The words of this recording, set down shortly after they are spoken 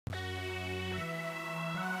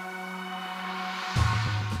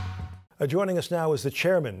Joining us now is the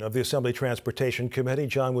chairman of the Assembly Transportation Committee,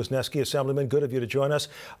 John Wisniewski. Assemblyman, good of you to join us.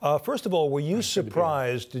 First of all, were you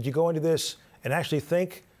surprised? Did you go into this and actually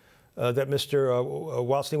think that Mr.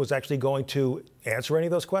 Wildstein was actually going to answer any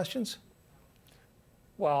of those questions?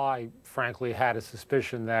 Well, I frankly had a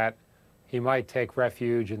suspicion that he might take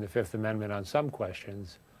refuge in the Fifth Amendment on some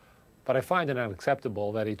questions, but I find it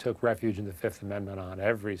unacceptable that he took refuge in the Fifth Amendment on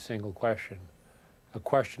every single question. A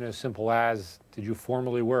question as simple as, did you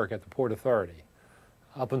formerly work at the Port Authority?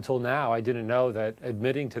 Up until now, I didn't know that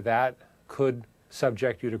admitting to that could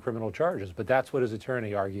subject you to criminal charges, but that's what his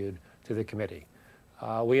attorney argued to the committee.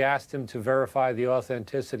 We asked him to verify the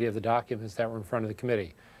authenticity of the documents that were in front of the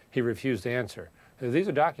committee. He refused to answer. These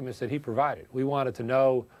are documents that he provided. We wanted to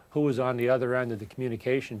know who was on the other end of the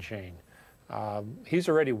communication chain. He's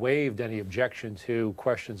already waived any objection to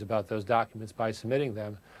questions about those documents by submitting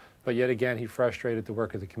them, but yet again, he frustrated the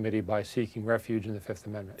work of the committee by seeking refuge in the Fifth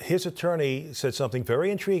Amendment. His attorney said something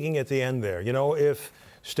very intriguing at the end there. You know, if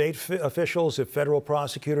state officials, if federal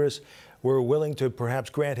prosecutors were willing to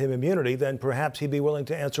perhaps grant him immunity, then perhaps he'd be willing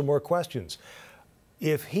to answer more questions.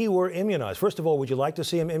 If he were immunized, first of all, would you like to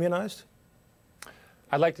see him immunized?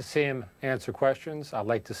 I'd like to see him answer questions. I'd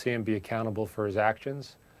like to see him be accountable for his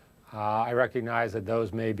actions. I recognize that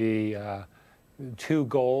those may be two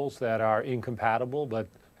goals that are incompatible, but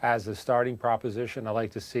as a starting proposition, I'd like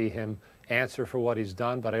to see him answer for what he's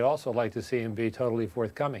done, but I'd also like to see him be totally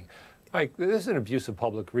forthcoming. Mike, this is an abuse of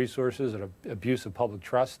public resources, an abuse of public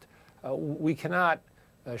trust. We cannot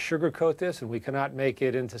sugarcoat this, and we cannot make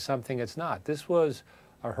it into something it's not. This was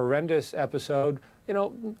a horrendous episode, you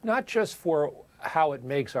know, not just for how it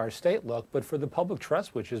makes our state look, but for the public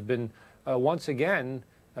trust, which has been, once again,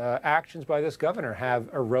 actions by this governor have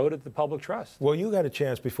eroded the public trust. Well, you got a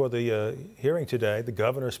chance before the hearing today. The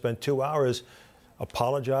governor spent 2 hours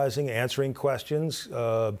apologizing, answering questions.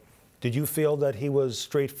 Did you feel that he was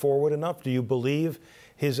straightforward enough? Do you believe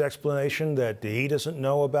his explanation that he doesn't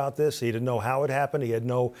know about this? He didn't know how it happened. He had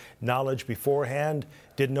no knowledge beforehand,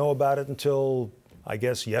 didn't know about it until, I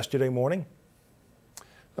guess, yesterday morning?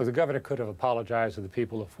 Well, the governor could have apologized to the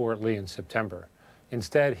people of Fort Lee in September.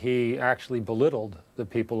 Instead, he actually belittled the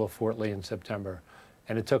people of Fort Lee in September.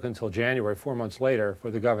 And it took until January, 4 months later, for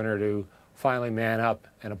the governor to finally man up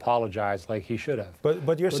and apologize like he should have.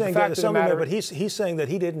 But you're saying that but he's saying that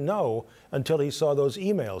he didn't know until he saw those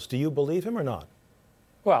emails. Do you believe him or not?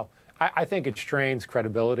 Well, I think it strains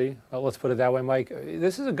credibility. Let's put it that way, Mike.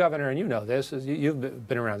 This is a governor, and you know this, you've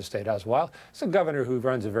been around the State House a while. It's a governor who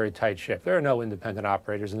runs a very tight ship. There are no independent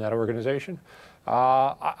operators in that organization.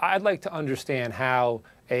 I'd like to understand how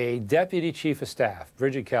a deputy chief of staff,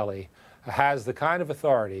 Bridget Kelly, has the kind of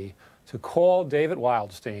authority to call David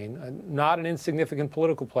Wildstein, not an insignificant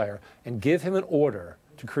political player, and give him an order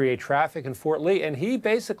to create traffic in Fort Lee. And he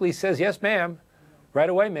basically says, yes, ma'am. Right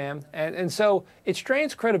away, ma'am. And so it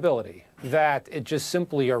strains credibility that it's just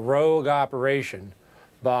simply a rogue operation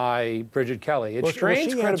by Bridget Kelly. It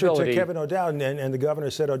strains credibility. She answered to Kevin O'Dowd, and the governor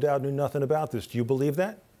said O'Dowd knew nothing about this. Do you believe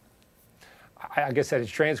that? Like I said, it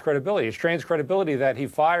strains credibility. It strains credibility that he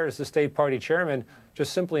fires the state party chairman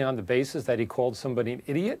just simply on the basis that he called somebody an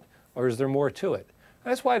idiot, or is there more to it?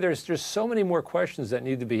 That's why there's just so many more questions that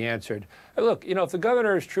need to be answered. Look, you know, if the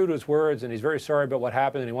governor is true to his words and he's very sorry about what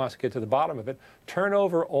happened and he wants to get to the bottom of it, turn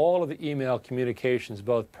over all of the email communications,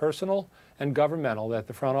 both personal and governmental, that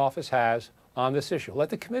the front office has on this issue. Let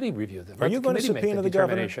the committee review them. Are you going to subpoena the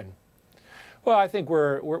governor? Well, I think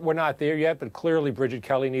we're not there yet, but clearly Bridget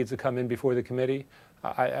Kelly needs to come in before the committee.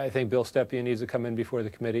 I think Bill Stepien needs to come in before the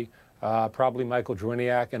committee. Probably Michael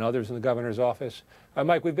Druniak and others in the governor's office.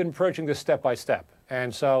 Mike, we've been approaching this step by step.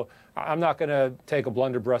 And so I'm not going to take a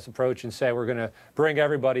blunderbuss approach and say we're going to bring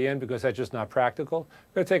everybody in, because that's just not practical.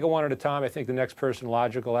 We're going to take it one at a time. I think the next person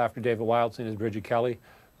logical after David Wildstein is Bridget Kelly.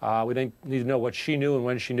 We need to know what she knew and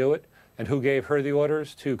when she knew it, and who gave her the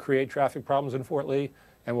orders to create traffic problems in Fort Lee,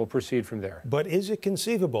 and we'll proceed from there. But is it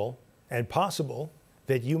conceivable and possible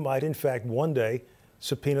that you might, in fact, one day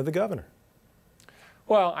subpoena the governor?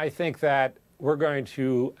 Well, I think that we're going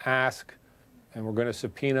to ask and we're going to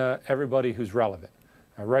subpoena everybody who's relevant.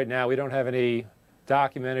 Right now, we don't have any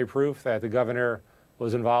documentary proof that the governor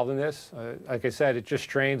was involved in this. Like I said, it just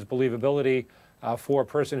strains believability for a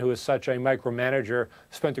person who is such a micromanager.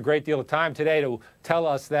 Spent a great deal of time today to tell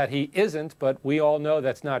us that he isn't, but we all know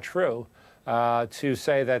that's not true. To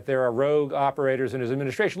say that there are rogue operators in his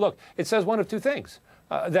administration. Look, it says one of two things.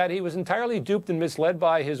 That he was entirely duped and misled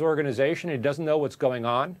by his organization, he doesn't know what's going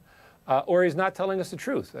on, or he's not telling us the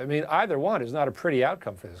truth. I mean, either one is not a pretty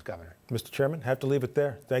outcome for this governor. Mr. Chairman, have to leave it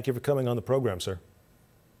there. Thank you for coming on the program, sir.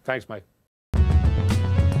 Thanks, Mike.